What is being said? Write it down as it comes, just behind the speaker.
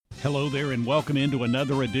Hello there and welcome into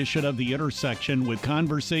another edition of The Intersection with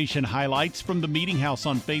conversation highlights from the Meeting House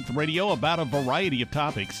on Faith Radio about a variety of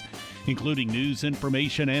topics, including news,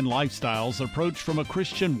 information, and lifestyles approached from a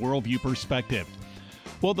Christian worldview perspective.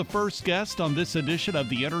 Well, the first guest on this edition of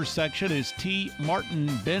The Intersection is T.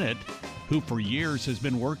 Martin Bennett, who for years has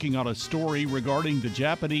been working on a story regarding the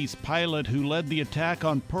Japanese pilot who led the attack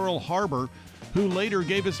on Pearl Harbor, who later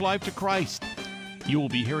gave his life to Christ. You will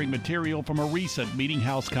be hearing material from a recent Meeting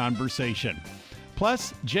House conversation.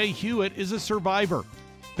 Plus, Jay Hewitt is a survivor.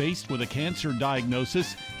 Faced with a cancer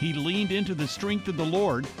diagnosis, he leaned into the strength of the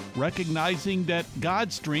Lord, recognizing that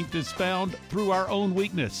God's strength is found through our own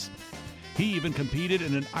weakness. He even competed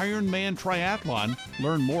in an Ironman triathlon.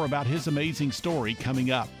 Learn more about his amazing story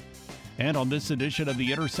coming up. And on this edition of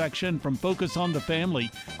The Intersection from Focus on the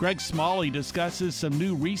Family, Greg Smalley discusses some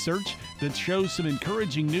new research that shows some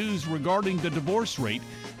encouraging news regarding the divorce rate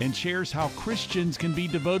and shares how Christians can be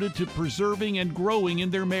devoted to preserving and growing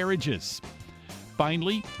in their marriages.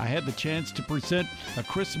 Finally, I had the chance to present a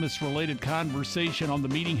Christmas-related conversation on the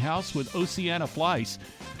Meeting House with Ocieanna Fleiss,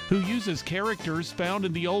 who uses characters found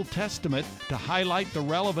in the Old Testament to highlight the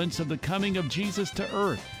relevance of the coming of Jesus to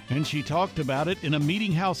earth. And she talked about it in a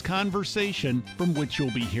Meeting House conversation from which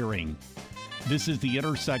you'll be hearing. This is The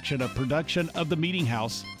Intersection, a production of the Meeting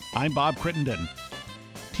House. I'm Bob Crittenden.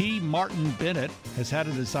 T. Martin Bennett has had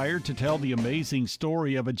a desire to tell the amazing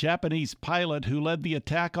story of a Japanese pilot who led the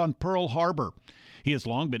attack on Pearl Harbor. He has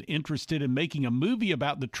long been interested in making a movie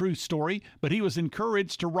about the true story, but he was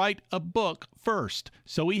encouraged to write a book first,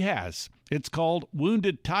 so he has. It's called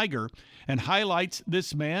Wounded Tiger and highlights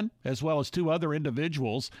this man, as well as two other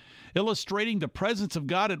individuals, illustrating the presence of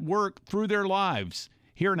God at work through their lives.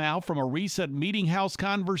 Here now from a recent Meeting House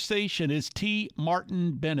conversation is T.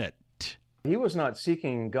 Martin Bennett. He was not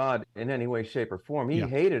seeking God in any way, shape, or form. He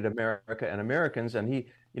hated America and Americans, and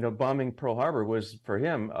bombing Pearl Harbor was for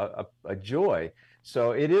him a joy.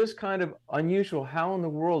 So it is kind of unusual. How in the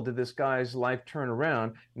world did this guy's life turn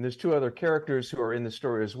around? And there's two other characters who are in the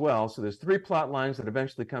story as well. So there's three plot lines that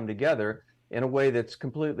eventually come together in a way that's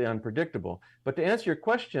completely unpredictable. But to answer your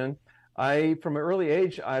question, from an early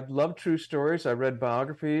age, I've loved true stories. I read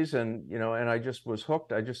biographies and I just was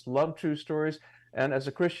hooked. I just love true stories. And as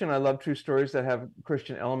a Christian, I love true stories that have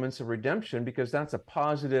Christian elements of redemption because that's a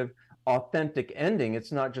positive, authentic ending.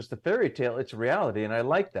 It's not just a fairy tale, it's reality. And I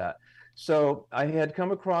like that. So I had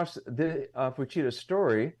come across the Fuchita's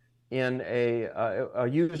story in a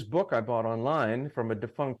used book I bought online from a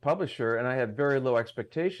defunct publisher, and I had very low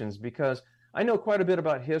expectations because I know quite a bit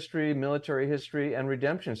about history, military history, and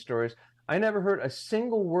redemption stories. I never heard a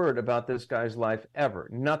single word about this guy's life ever,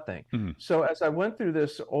 nothing. Mm-hmm. So as I went through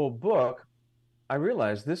this old book, I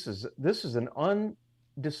realized this is an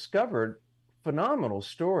undiscovered, phenomenal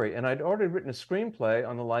story, and I'd already written a screenplay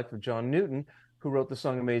on the life of John Newton, who wrote the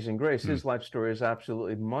song Amazing Grace. His life story is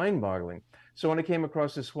absolutely mind-boggling. So when I came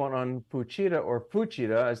across this one on Fuchita, or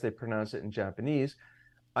Fuchita, as they pronounce it in Japanese,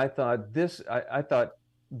 I thought this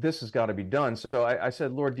has got to be done. So I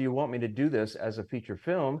said, Lord, do you want me to do this as a feature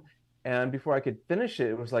film? And before I could finish it,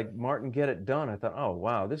 it was like, Martin, get it done. I thought, oh,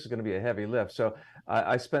 wow, this is going to be a heavy lift. So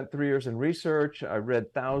I spent 3 years in research. I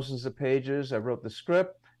read thousands of pages. I wrote the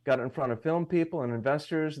script, got it in front of film people and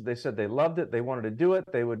investors. They said they loved it. They wanted to do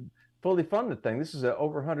it. They would fully fund the thing. This is an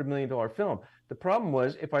over $100 million film. The problem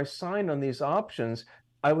was, if I signed on these options,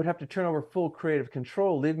 I would have to turn over full creative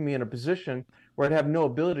control, leaving me in a position where I'd have no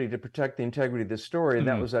ability to protect the integrity of this story. And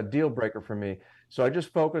that was a deal breaker for me. So I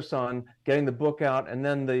just focused on getting the book out. And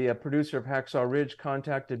then the producer of Hacksaw Ridge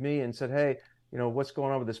contacted me and said, hey, what's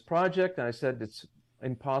going on with this project? And I said, it's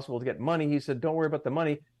impossible to get money. He said, don't worry about the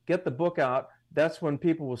money. Get the book out. That's when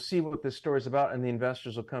people will see what this story is about and the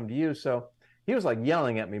investors will come to you. So he was like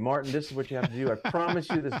yelling at me, Martin, this is what you have to do. I promise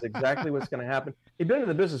you this is exactly what's going to happen. He'd been in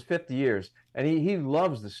the business 50 years, and he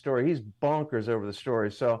loves the story. He's bonkers over the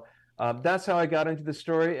story. So that's how I got into the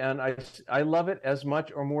story, and I love it as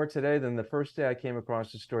much or more today than the first day I came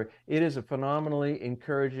across the story. It is a phenomenally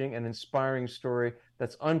encouraging and inspiring story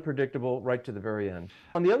that's unpredictable right to the very end.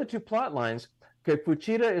 On the other two plot lines,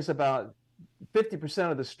 Fuchita is about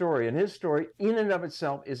 50% of the story, and his story in and of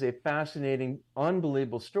itself is a fascinating,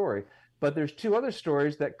 unbelievable story. But there's two other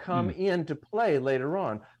stories that come into play later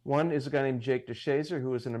on. One is a guy named Jake DeShazer,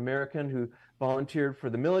 who was an American who volunteered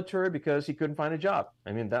for the military because he couldn't find a job.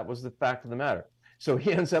 I mean, that was the fact of the matter. So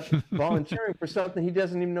he ends up volunteering for something he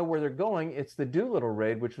doesn't even know where they're going. It's the Doolittle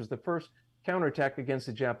raid, which was the first counterattack against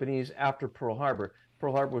the Japanese after Pearl Harbor.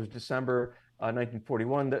 Pearl Harbor was December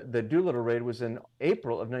 1941. The Doolittle raid was in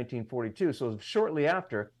April of 1942, so it was shortly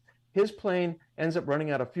after. His plane ends up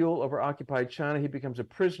running out of fuel over occupied China. He becomes a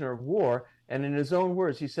prisoner of war. And in his own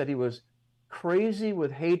words, he said he was crazy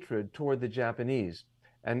with hatred toward the Japanese.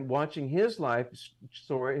 And watching his life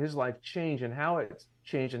story, his life change and how it's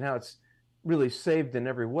changed and how it's really saved in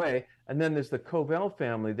every way. And then there's the Covell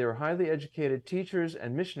family. They were highly educated teachers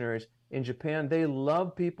and missionaries in Japan. They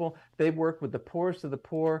love people. They worked with the poorest of the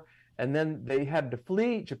poor. And then they had to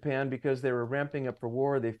flee Japan because they were ramping up for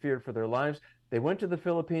war. They feared for their lives. They went to the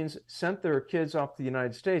Philippines, sent their kids off to the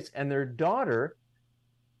United States, and their daughter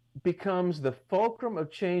becomes the fulcrum of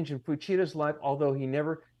change in Fuchida's life, although he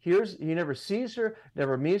never sees her,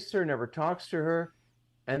 never meets her, never talks to her.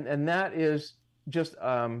 And that is just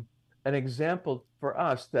an example for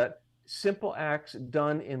us that simple acts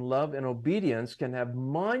done in love and obedience can have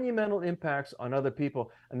monumental impacts on other people.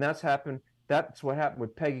 And that's what happened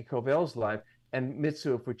with Peggy Covell's life and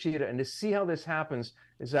Mitsuo Fuchida. And to see how this happens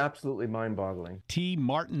is absolutely mind-boggling. T.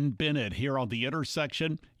 Martin Bennett here on The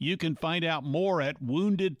Intersection. You can find out more at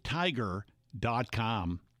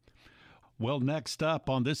woundedtiger.com. Well, next up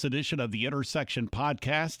on this edition of the Intersection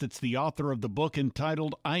podcast, it's the author of the book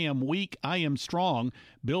entitled I Am Weak, I Am Strong,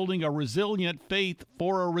 Building a Resilient Faith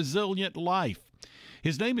for a Resilient Life.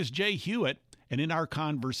 His name is Jay Hewitt, and in our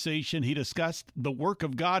conversation, he discussed the work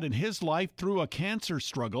of God in his life through a cancer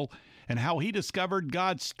struggle and how he discovered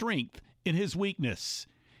God's strength in his weakness.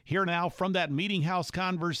 Here now from that meeting house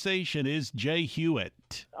conversation is Jay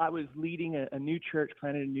Hewitt. I was leading a new church,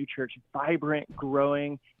 planted a new church, vibrant,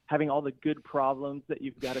 growing, having all the good problems that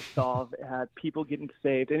you've got to solve, had people getting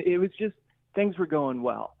saved. And it was just, things were going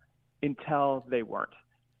well until they weren't.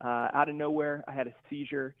 Out of nowhere, I had a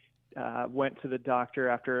seizure, went to the doctor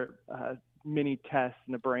after many tests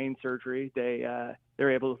and a brain surgery. They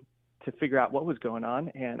were able to figure out what was going on.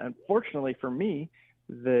 And unfortunately for me,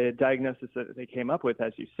 the diagnosis that they came up with,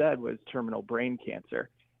 as you said, was terminal brain cancer.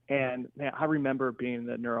 And man, I remember being in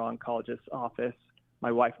the neuro-oncologist's office,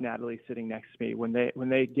 my wife Natalie sitting next to me when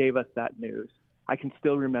they gave us that news. I can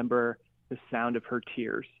still remember the sound of her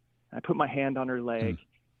tears. I put my hand on her leg,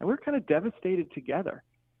 and we were kind of devastated together,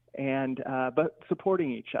 and but supporting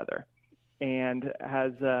each other. And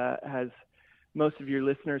as most of your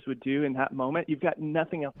listeners would do in that moment, you've got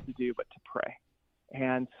nothing else to do but to pray.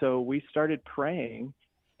 And so we started praying,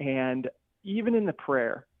 and even in the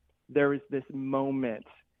prayer, there was this moment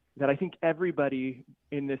that I think everybody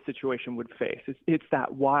in this situation would face. It's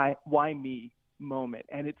that why me moment.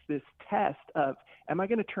 And it's this test of, am I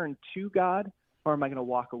going to turn to God or am I going to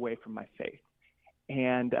walk away from my faith?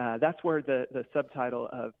 And that's where the subtitle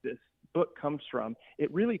of this book comes from.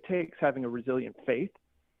 It really takes having a resilient faith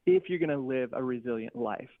if you're going to live a resilient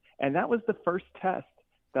life. And that was the first test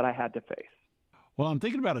that I had to face. Well, I'm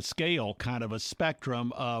thinking about a scale, kind of a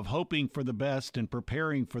spectrum of hoping for the best and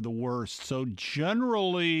preparing for the worst. So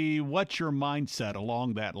generally, what's your mindset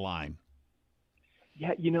along that line?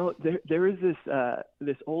 Yeah, there is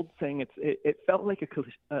this old thing. It felt like a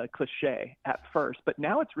cliche at first, but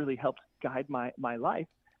now it's really helped guide my life.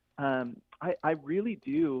 I really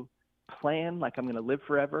do plan like I'm going to live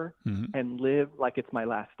forever and live like it's my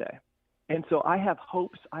last day. And so I have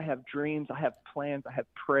hopes, I have dreams, I have plans, I have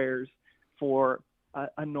prayers for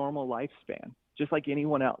a normal lifespan, just like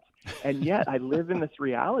anyone else. And yet I live in this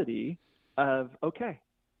reality of, okay,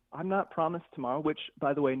 I'm not promised tomorrow, which,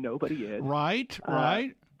 by the way, nobody is. Right.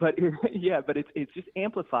 But it's just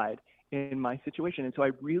amplified in my situation. And so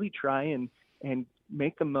I really try and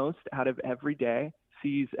make the most out of every day,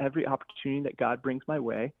 seize every opportunity that God brings my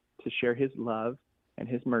way to share his love and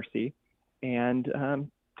his mercy, and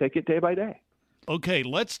take it day by day. Okay,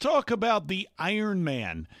 let's talk about the Iron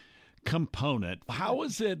Man component. How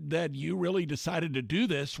is it that you really decided to do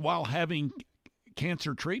this while having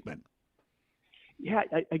cancer treatment? Yeah,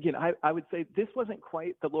 I would say this wasn't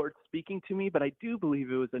quite the Lord speaking to me, but I do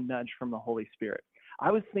believe it was a nudge from the Holy Spirit.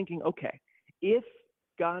 I was thinking, okay, if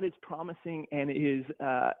God is promising and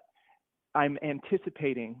I'm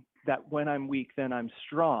anticipating that when I'm weak, then I'm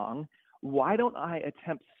strong, why don't I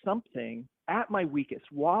attempt something at my weakest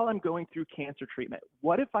while I'm going through cancer treatment?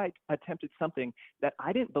 What if I attempted something that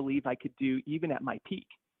I didn't believe I could do even at my peak,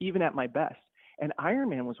 even at my best? And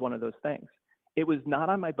Ironman was one of those things. It was not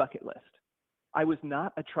on my bucket list. I was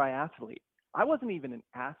not a triathlete. I wasn't even an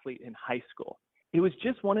athlete in high school. It was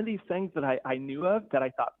just one of these things that I knew of that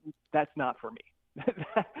I thought, that's not for me.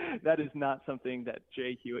 That is not something that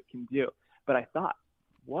Jay Hewitt can do. But I thought,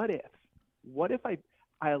 what if I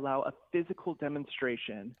allow a physical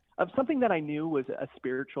demonstration of something that I knew was a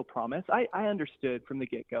spiritual promise? I understood from the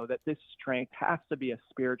get-go that this strength has to be a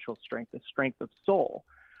spiritual strength, a strength of soul.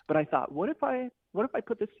 But I thought, what if I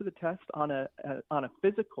put this to the test on a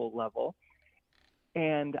physical level,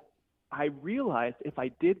 and I realized if I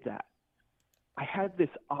did that, I had this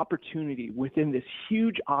opportunity within this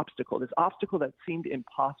huge obstacle, this obstacle that seemed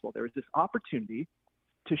impossible. There was this opportunity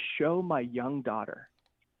to show my young daughter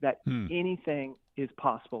that anything is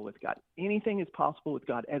possible with God. Anything is possible with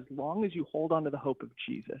God as long as you hold on to the hope of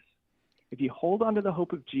Jesus. If you hold on to the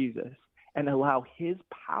hope of Jesus and allow his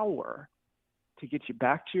power to get you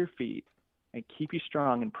back to your feet and keep you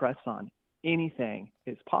strong and press on, anything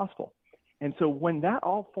is possible. And so when that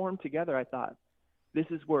all formed together, I thought, this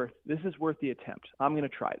is worth the attempt. I'm going to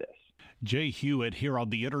try this. Jay Hewitt here on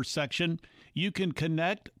The Intersection. You can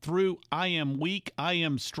connect through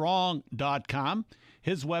IamWeak.com.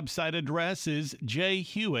 His website address is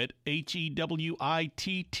jhewitt, HEWITT.org.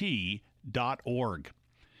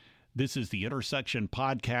 This is the Intersection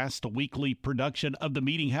Podcast, a weekly production of the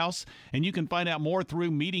Meeting House, and you can find out more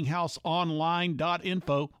through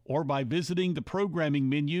meetinghouseonline.info or by visiting the programming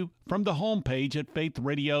menu from the homepage at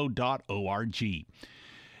faithradio.org.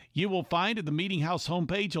 You will find at the Meeting House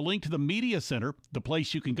homepage a link to the Media Center, the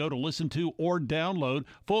place you can go to listen to or download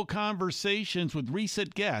full conversations with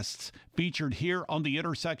recent guests featured here on the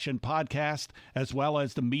Intersection Podcast, as well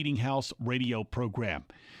as the Meeting House radio program.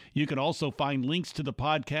 You can also find links to the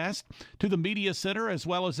podcast, to the Media Center, as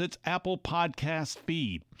well as its Apple Podcast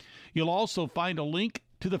feed. You'll also find a link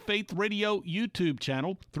to the Faith Radio YouTube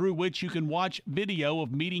channel through which you can watch video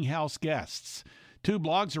of Meeting House guests. 2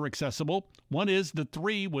 blogs are accessible. One is The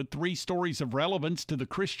Three, with 3 stories of relevance to the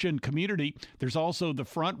Christian community. There's also The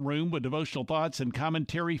Front Room, with devotional thoughts and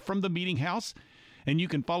commentary from the Meeting House. And you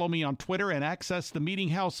can follow me on Twitter and access the Meeting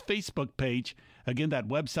House Facebook page. Again, that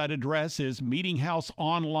website address is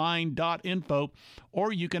meetinghouseonline.info,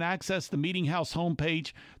 or you can access the Meeting House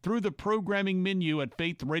homepage through the programming menu at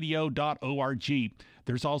faithradio.org.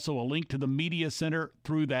 There's also a link to the Media Center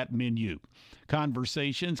through that menu.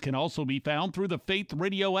 Conversations can also be found through the Faith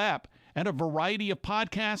Radio app and a variety of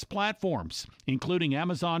podcast platforms, including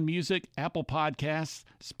Amazon Music, Apple Podcasts,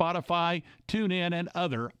 Spotify, TuneIn, and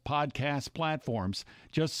other podcast platforms.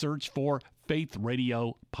 Just search for Faith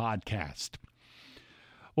Radio Podcast.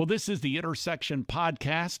 Well, this is the Intersection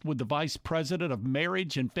Podcast with the Vice President of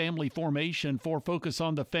Marriage and Family Formation for Focus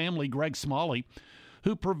on the Family, Greg Smalley,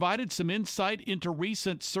 who provided some insight into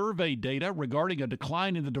recent survey data regarding a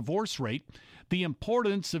decline in the divorce rate, the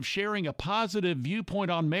importance of sharing a positive viewpoint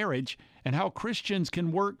on marriage, and how Christians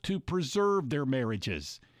can work to preserve their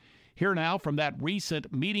marriages. Here now from that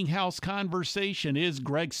recent Meeting House conversation is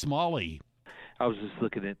Greg Smalley. I was just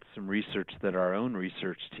looking at some research that our own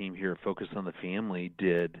research team here at Focus on the Family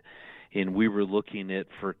did, and we were looking at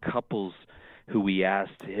for couples who we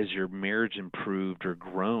asked, has your marriage improved or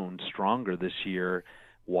grown stronger this year?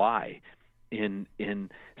 Why? And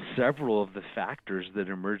several of the factors that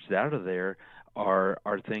emerged out of there are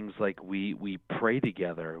things like we pray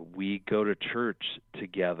together, we go to church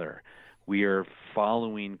together, we are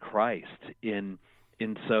following Christ, and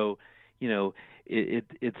so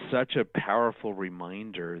it's such a powerful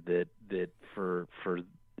reminder that for to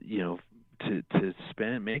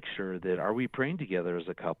make sure that are we praying together as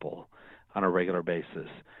a couple on a regular basis?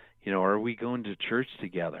 Are we going to church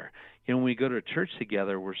together? When we go to church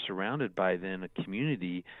together, we're surrounded by then a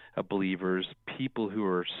community of believers, people who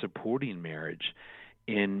are supporting marriage,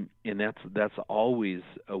 and that's always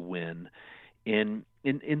a win. And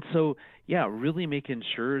so, really making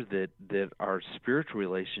sure that our spiritual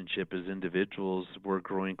relationship as individuals, we're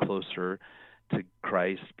growing closer to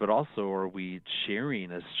Christ, but also are we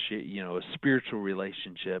sharing a spiritual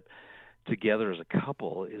relationship together as a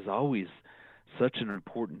couple is always such an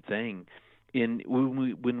important thing. And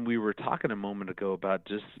when we were talking a moment ago about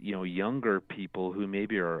just younger people who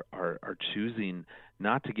maybe are choosing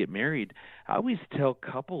not to get married, I always tell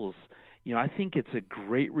couples, I think it's a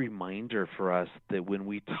great reminder for us that when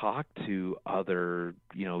we talk to other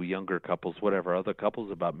younger couples, whatever other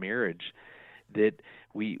couples about marriage, that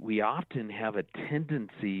we often have a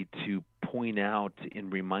tendency to point out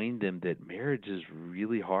and remind them that marriage is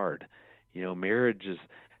really hard. Marriage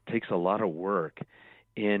takes a lot of work.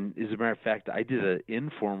 And as a matter of fact, I did an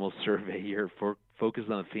informal survey here for Focus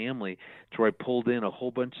on the Family to where I pulled in a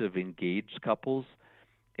whole bunch of engaged couples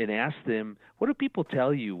and asked them, what do people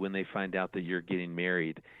tell you when they find out that you're getting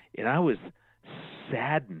married? And I was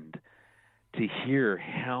saddened to hear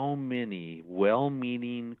how many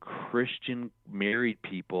well-meaning Christian married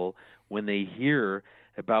people, when they hear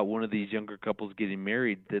about one of these younger couples getting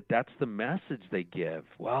married, that's the message they give.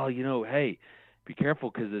 Well, hey, be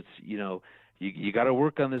careful because it's, you got to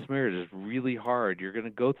work on this marriage. It's really hard. You're going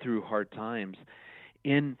to go through hard times.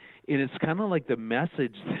 And it's kind of like the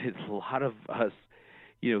message that a lot of us,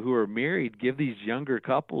 who are married give these younger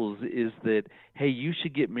couples is that, hey, you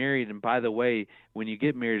should get married, and by the way, when you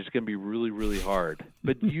get married, it's going to be really, really hard.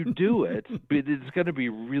 But you do it, but it's going to be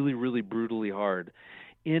really, really brutally hard.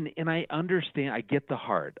 And I understand, I get the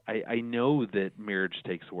heart. I know that marriage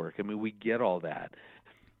takes work. I mean, we get all that.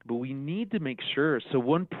 But we need to make sure. So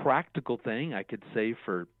one practical thing I could say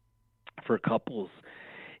for couples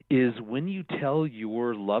is when you tell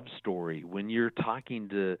your love story, when you're talking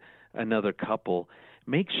to another couple,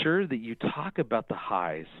 make sure that you talk about the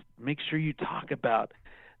highs. Make sure you talk about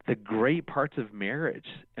the great parts of marriage.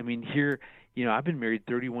 I mean, here, I've been married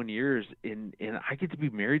 31 years, and I get to be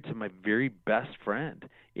married to my very best friend,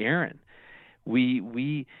 Aaron.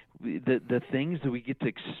 The things that we get to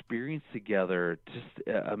experience together are just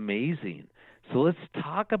amazing. So let's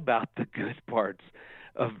talk about the good parts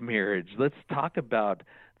of marriage. Let's talk about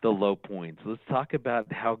the low points. Let's talk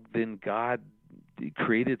about how then God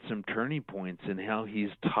created some turning points and how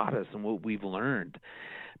he's taught us and what we've learned.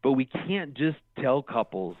 But we can't just tell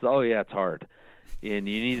couples, oh, yeah, it's hard, and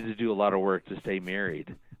you need to do a lot of work to stay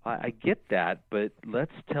married. I get that, but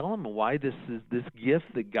let's tell them why this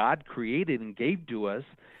gift that God created and gave to us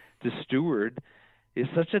to steward is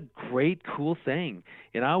such a great, cool thing.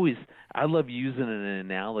 And I love using an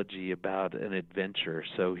analogy about an adventure.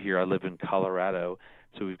 So here I live in Colorado,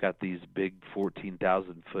 so we've got these big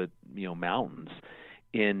 14,000-foot mountains,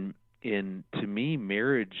 and to me,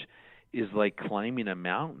 marriage is like climbing a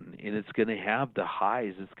mountain, and it's going to have the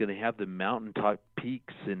highs, it's going to have the mountaintop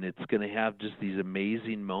peaks, and it's going to have just these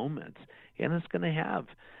amazing moments, and it's going to have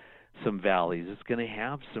some valleys, it's going to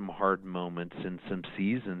have some hard moments and some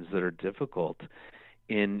seasons that are difficult,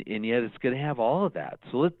 and yet it's going to have all of that.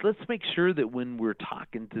 So let's make sure that when we're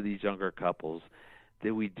talking to these younger couples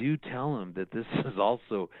that we do tell them that this is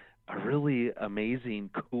also a really amazing,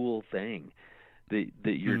 cool thing that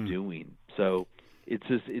you're doing. So it's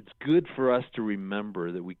good for us to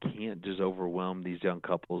remember that we can't just overwhelm these young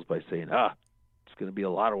couples by saying, it's going to be a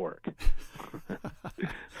lot of work.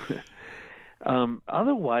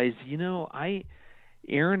 Otherwise,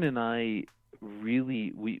 Aaron and I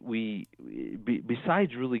really, we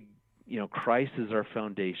besides really, Christ is our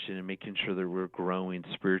foundation and making sure that we're growing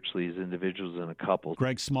spiritually as individuals and a couple.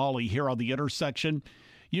 Greg Smalley here on The Intersection.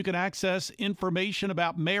 You can access information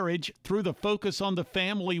about marriage through the Focus on the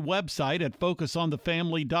Family website at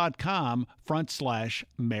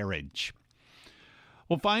focusonthefamily.com/marriage.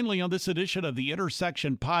 Well, finally, on this edition of the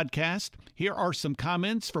Intersection podcast, here are some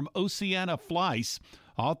comments from Ocieanna Fleiss,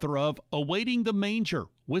 author of Awaiting the Manger,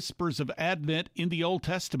 Whispers of Advent in the Old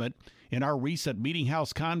Testament. In our recent Meeting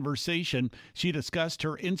House conversation, she discussed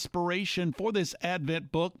her inspiration for this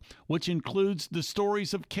Advent book, which includes the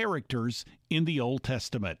stories of characters in the Old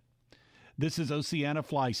Testament. This is Ocieanna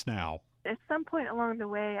Fleiss now. At some point along the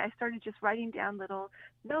way, I started just writing down little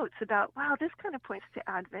notes about, wow, this kind of points to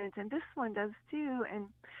Advent, and this one does too. And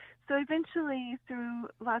so eventually, through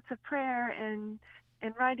lots of prayer and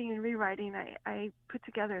writing and rewriting, I put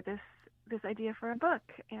together this idea for a book,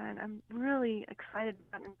 and I'm really excited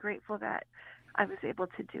and grateful that I was able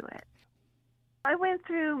to do it. I went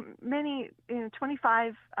through many,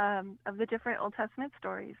 25 of the different Old Testament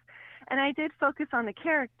stories, and I did focus on the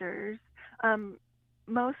characters,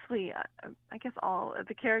 mostly, I guess all of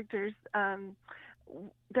the characters,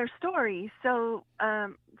 their stories. So,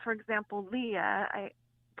 for example, Leah, I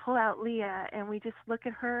pull out Leah, and we just look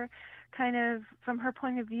at her kind of from her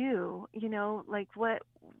point of view, like what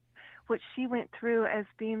she went through as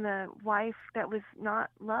being the wife that was not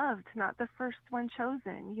loved, not the first one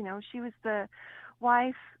chosen. She was the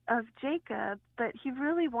wife of Jacob, but he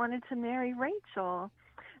really wanted to marry Rachel.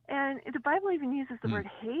 And the Bible even uses the word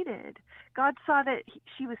hated. God saw that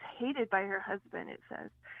she was hated by her husband, it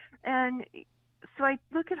says. And so I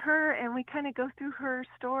look at her, and we kind of go through her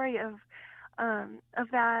story of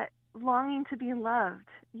that longing to be loved.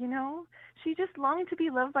 She just longed to be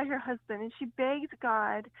loved by her husband, and she begged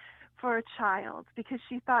God for a child because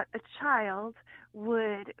she thought a child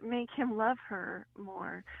would make him love her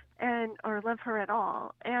more or love her at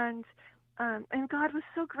all. And God was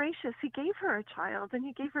so gracious. He gave her a child, and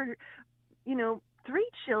he gave her, 3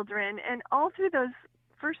 children. And all through those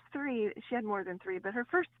first 3, she had more than 3, but her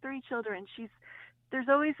first 3 children, there's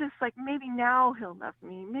always this like, maybe now he'll love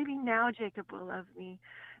me. Maybe now Jacob will love me.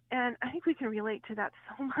 And I think we can relate to that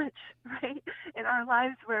so much, right? In our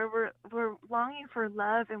lives where we're longing for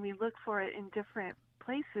love, and we look for it in different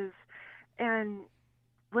places. And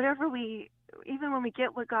even when we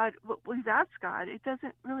get what we've asked God, it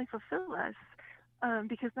doesn't really fulfill us,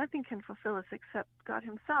 because nothing can fulfill us except God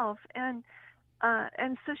himself. And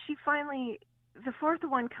so she finally, the 4th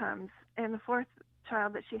one comes, and the 4th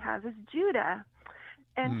child that she has is Judah.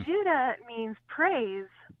 And Judah means praise.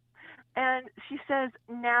 And she says,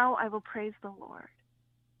 now I will praise the Lord.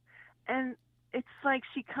 And it's like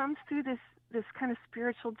she comes through this kind of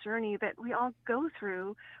spiritual journey that we all go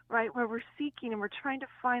through, right, where we're seeking and we're trying to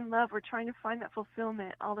find love, we're trying to find that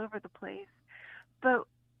fulfillment all over the place. But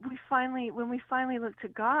when we finally look to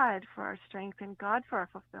God for our strength and God for our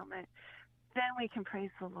fulfillment, then we can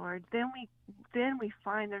praise the Lord. Then we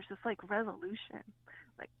find there's this like resolution.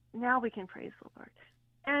 Like now we can praise the Lord.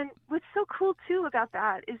 And what's so cool too about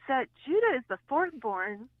that is that Judah is the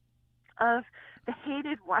fourthborn of the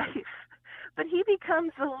hated wife, but he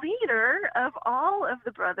becomes the leader of all of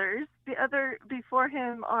the brothers. The other before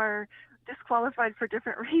him are disqualified for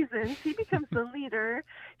different reasons. He becomes the leader.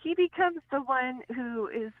 He becomes the one who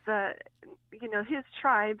is his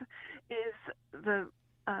tribe is the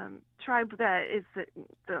tribe that is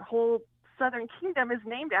the whole southern kingdom is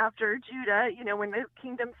named after Judah. When the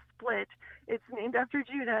kingdom split, it's named after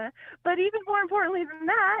Judah. But even more importantly than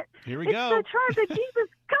that, it's the tribe that Jesus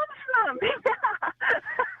comes from.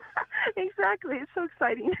 Exactly. It's so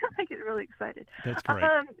exciting. I get really excited. That's great.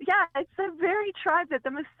 It's the very tribe that the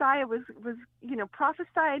Messiah was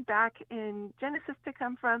prophesied back in Genesis to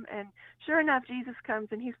come from. And sure enough, Jesus comes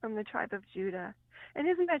and he's from the tribe of Judah. And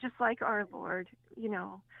isn't that just like our Lord,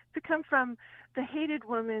 to come from the hated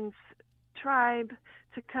woman's tribe,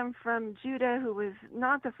 to come from Judah, who was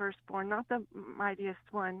not the firstborn, not the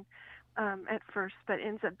mightiest one at first, but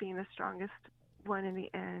ends up being the strongest one in the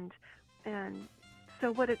end. And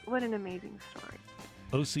so what an amazing story.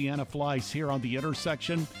 Ocieanna Fleiss here on The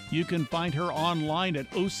Intersection. You can find her online at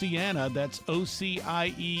Ocieanna, that's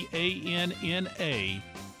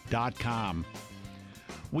OCIEANNA.com.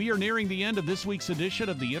 We are nearing the end of this week's edition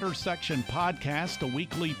of The Intersection Podcast, a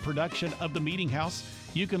weekly production of the Meeting House.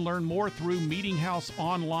 You can learn more through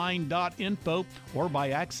meetinghouseonline.info or by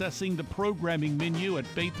accessing the programming menu at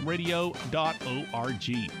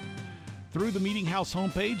faithradio.org. Through the Meeting House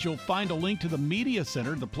homepage, you'll find a link to the Media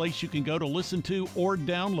Center, the place you can go to listen to or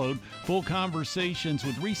download full conversations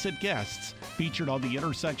with recent guests featured on the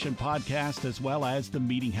Intersection Podcast as well as the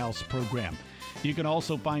Meeting House program. You can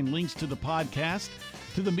also find links to the podcast,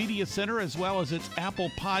 to the Media Center, as well as its Apple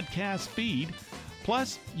Podcast feed.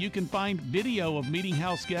 Plus, you can find video of Meeting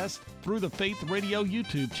House guests through the Faith Radio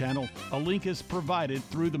YouTube channel. A link is provided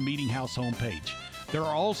through the Meeting House homepage. There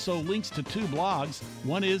are also links to 2 blogs.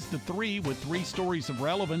 One is The 3 with 3 stories of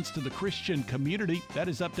relevance to the Christian community. That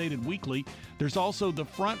is updated weekly. There's also The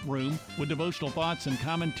Front Room with devotional thoughts and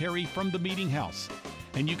commentary from the Meeting House.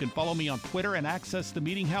 And you can follow me on Twitter and access the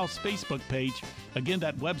Meeting House Facebook page. Again,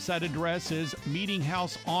 that website address is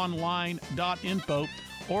meetinghouseonline.info,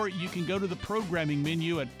 or you can go to the programming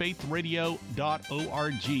menu at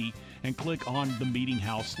faithradio.org and click on the Meeting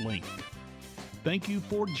House link. Thank you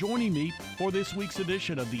for joining me for this week's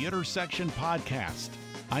edition of the Intersection Podcast.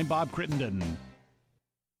 I'm Bob Crittenden.